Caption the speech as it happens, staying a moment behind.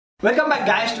Welcome back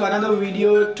guys to another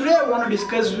video. Today I want to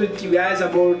discuss with you guys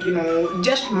about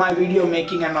just my video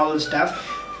making and all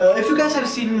stuff. If you guys have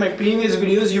seen my previous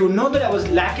videos, you know that I was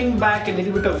lacking back a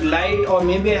little bit of light, or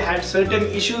maybe I had certain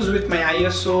issues with my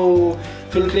ISO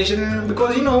filtration,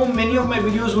 because many of my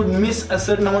videos would miss a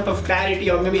certain amount of clarity,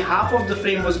 or maybe half of the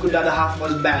frame was good, the other half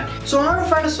was bad. So in order to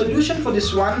find a solution for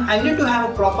this one, I need to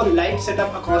have a proper light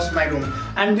setup across my room,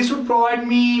 and this would provide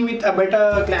me with a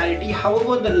better clarity.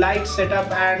 However, the light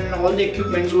setup and all the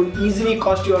equipments would easily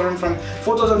cost you around from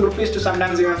 4,000 rupees to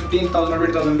sometimes even 15,000 or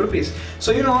 20,000 rupees.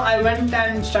 So I went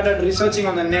and started researching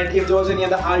on the net if there was any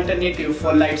other alternative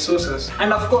for light sources,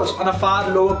 and of course on a far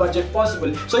lower budget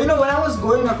possible. So when I was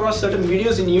going across certain videos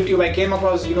in YouTube, I came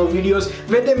across videos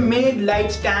where they made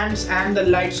light stands and the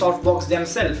light softbox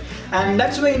themselves, and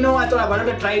that's why I thought I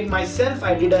wanted to try it myself.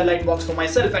 I did a light box for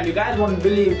myself, and you guys won't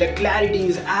believe the clarity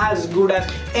is as good as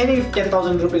any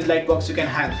 10,000 rupees light box you can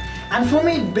have. And for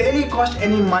me, it barely cost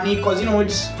any money, because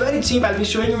it's very cheap. I'll be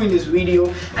showing you in this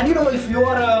video. And if you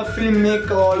are a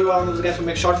filmmaker, or you are those guys who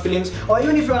make short films, or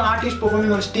even if you're an artist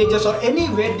performing on stages or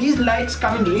anywhere, these lights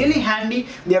come in really handy.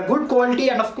 They are good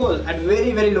quality, and of course at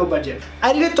very low budget.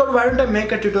 I really thought, why don't I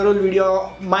make a tutorial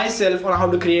video myself on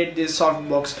how to create this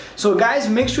softbox. So guys,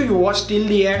 make sure you watch till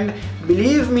the end.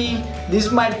 Believe me,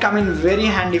 this might come in very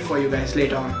handy for you guys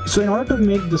later on. So in order to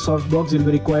make the softbox, you'll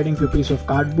be requiring a piece of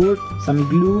cardboard, some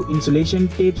glue, insulation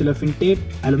tape, cellophane tape,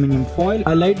 aluminium foil,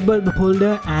 a light bulb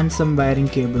holder, and some wiring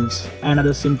cables, and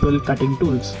other simple cutting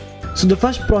tools. So the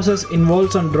first process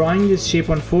involves on drawing this shape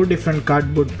on 4 different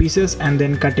cardboard pieces and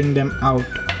then cutting them out.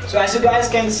 So as you guys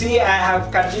can see, I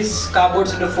have cut these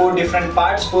cardboards into 4 different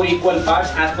parts, 4 equal parts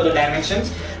as per the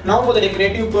dimensions. Now for the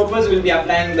decorative purpose, we'll be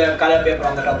applying the color paper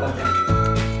on the top of them.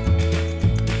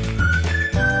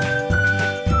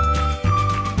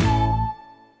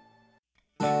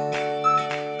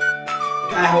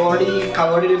 I have already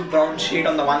covered it with brown sheet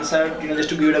on the one side, just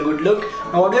to give it a good look.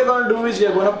 Now what we are going to do is we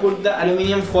are going to put the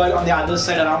aluminium foil on the other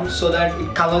side around so that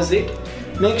it covers it.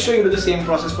 Make sure you do the same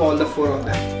process for all the 4 of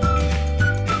them.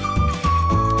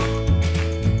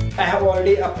 I have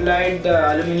already applied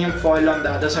the aluminium foil on the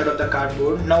other side of the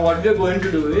cardboard. Now what we are going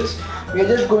to do is we are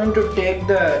just going to take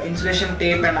the insulation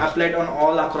tape and apply it on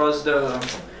all across the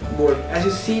board. As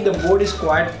you see, the board is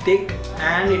quite thick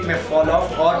and it may fall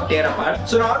off or tear apart.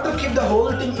 So in order to keep the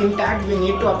whole thing intact, we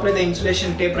need to apply the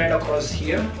insulation tape right across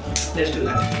here. Let's do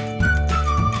that.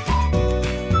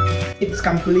 It's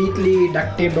completely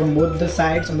duct taped on both the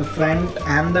sides, on the front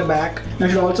and the back. Now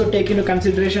you should also take into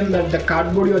consideration that the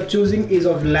cardboard you are choosing is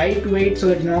of lightweight, so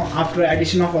that after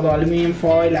addition of all the aluminium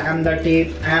foil and the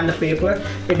tape and the paper,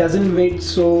 it doesn't weigh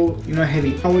so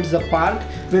heavy. Now it's the part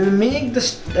we will make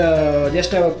this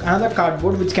just another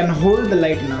cardboard which can hold the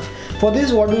light enough. For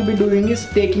this, what we'll be doing is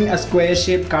taking a square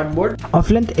shaped cardboard of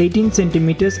length 18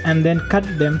 centimeters and then cut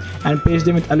them and paste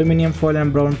them with aluminium foil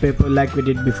and brown paper like we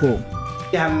did before.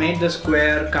 I have made the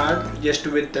square card just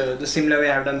with the similar way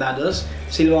I have done the others.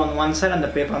 Silver on one side and the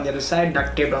paper on the other side,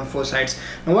 duct taped on 4 sides.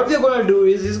 Now what we are going to do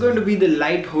is, this is going to be the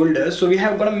light holder. So we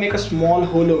have got to make a small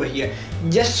hole over here,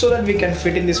 just so that we can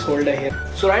fit in this holder here.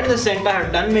 So right in the center, I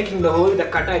have done making the hole. The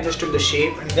cutter, I just took the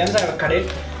shape and then I have cut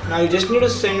it. Now you just need to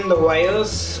send the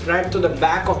wires right to the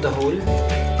back of the hole.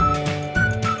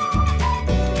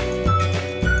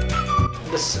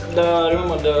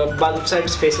 Remember, the bulb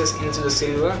side faces into the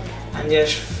silver, and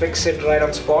just fix it right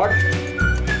on spot.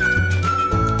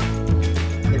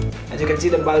 As you can see,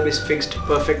 the bulb is fixed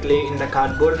perfectly in the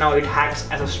cardboard. Now it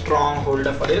acts as a strong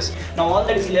holder for this. Now all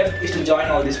that is left is to join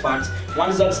all these parts.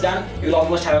 Once that's done, you'll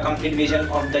almost have a complete vision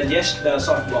of the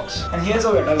softbox. And here's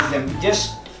how it does them.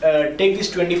 Just take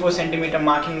this 24 centimeter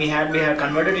marking we have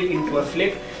converted it into a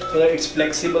flip so that it's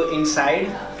flexible inside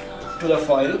to the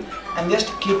foil, and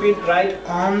just keep it right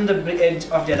on the edge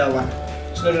of the other one,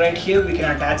 so that right here we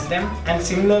can attach them. And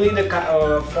similarly the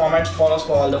format follows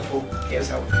for all the 4. Here's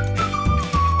how.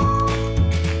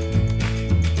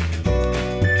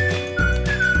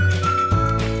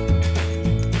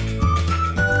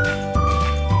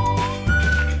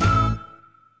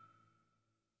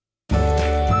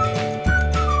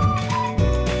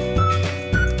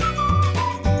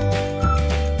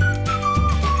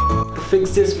 To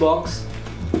fix this box,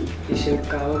 we should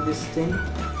cover this thing,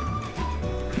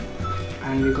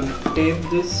 and we're going to tape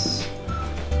this.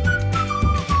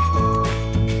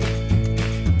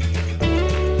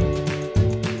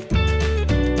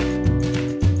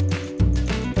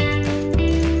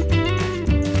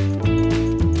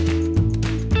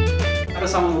 After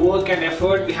some work and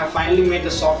effort, we have finally made the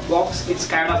softbox. It's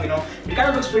kind of It kind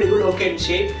of looks pretty good, okay in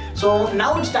shape. So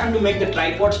now it's time to make the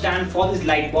tripod stand for this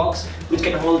light box which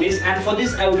can hold this, and for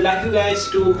this I would like you guys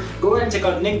to go and check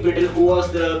out Nick Brittle, who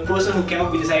was the person who came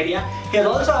up with this idea. He has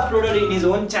also uploaded in his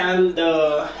own channel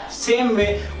the same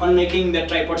way on making the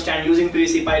tripod stand using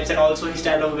PVC pipes, and also his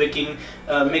style of making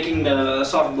the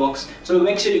softbox. So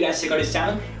make sure you guys check out his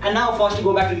channel. And now first to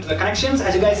go back into the connections.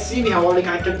 As you guys see, we have already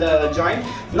connected the joint.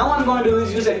 Now I'm going to do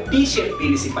is use a T-shaped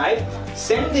PVC pipe.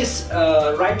 Send this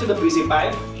right to the PVC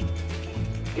pipe.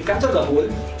 It comes out of the hole,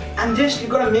 and just you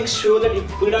gotta make sure that you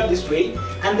pull it out this way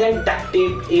and then duct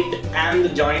tape it and the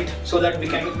joint so that we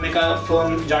can make a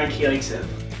firm joint here itself.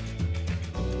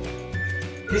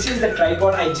 This is the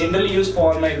tripod I generally use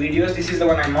for all my videos. This is the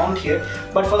one I mount here.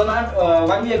 But for the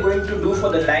one we are going to do for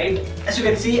the light, as you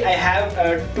can see, I have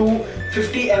two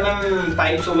 50mm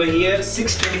pipes over here,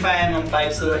 6 25mm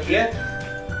pipes over here,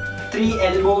 3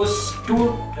 elbows,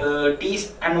 2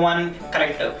 T's and 1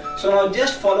 connector. So now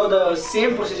just follow the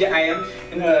same procedure I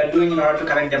am doing in order to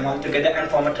connect them all together and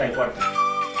form a tripod.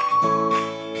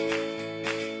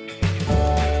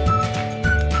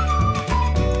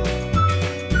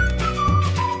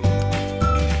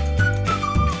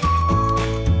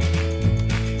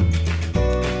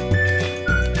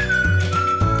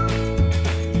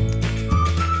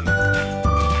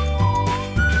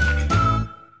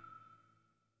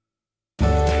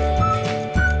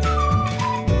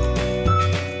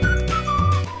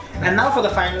 And now for the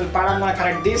final part, I'm going to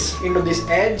connect this into this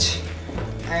edge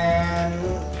and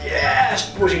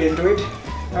just push it into it.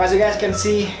 Now as you guys can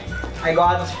see, I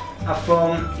got a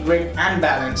firm grip and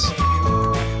balance.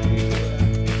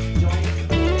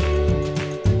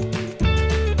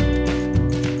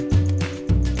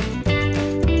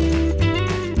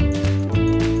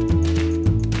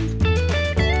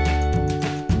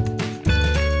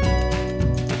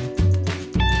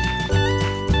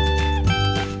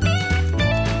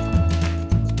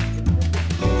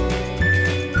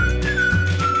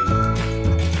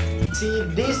 See,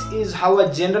 this is how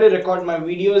I generally record my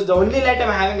videos. The only light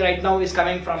I'm having right now is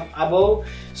coming from above.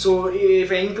 So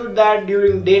if I include that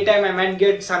during daytime, I might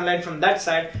get sunlight from that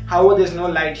side. However, there's no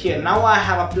light here. Now I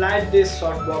have applied this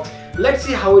softbox. Let's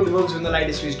see how it works when the light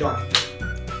is switched on.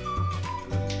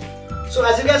 So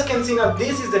as you guys can see now,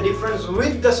 this is the difference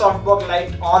with the softbox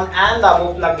light on and the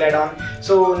above plug light on.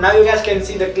 So now you guys can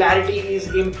see the clarity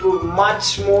is improved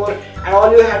much more, and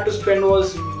all you had to spend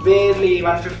was barely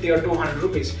 150 or 200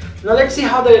 rupees. Now let's see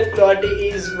how the clarity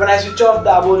is when I switch off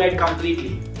the above light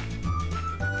completely.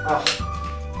 Off.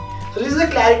 So this is the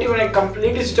clarity when I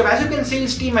completely switch off. As you can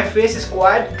see, my face is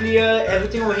quite clear,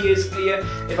 everything over here is clear.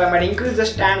 If I might increase the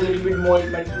stand a little bit more,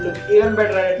 it might look even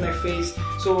better at my face.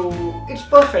 So it's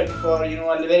perfect for, you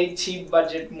know, a very cheap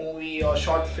budget movie or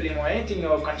short film or anything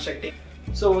you're constructing.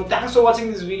 So thanks for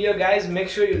watching this video, guys. Make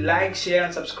sure you like, share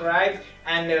and subscribe,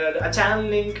 and a channel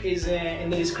link is in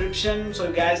the description, so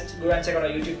you guys go and check out our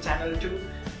YouTube channel too.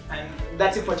 And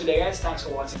that's it for today, guys. Thanks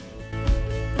for watching.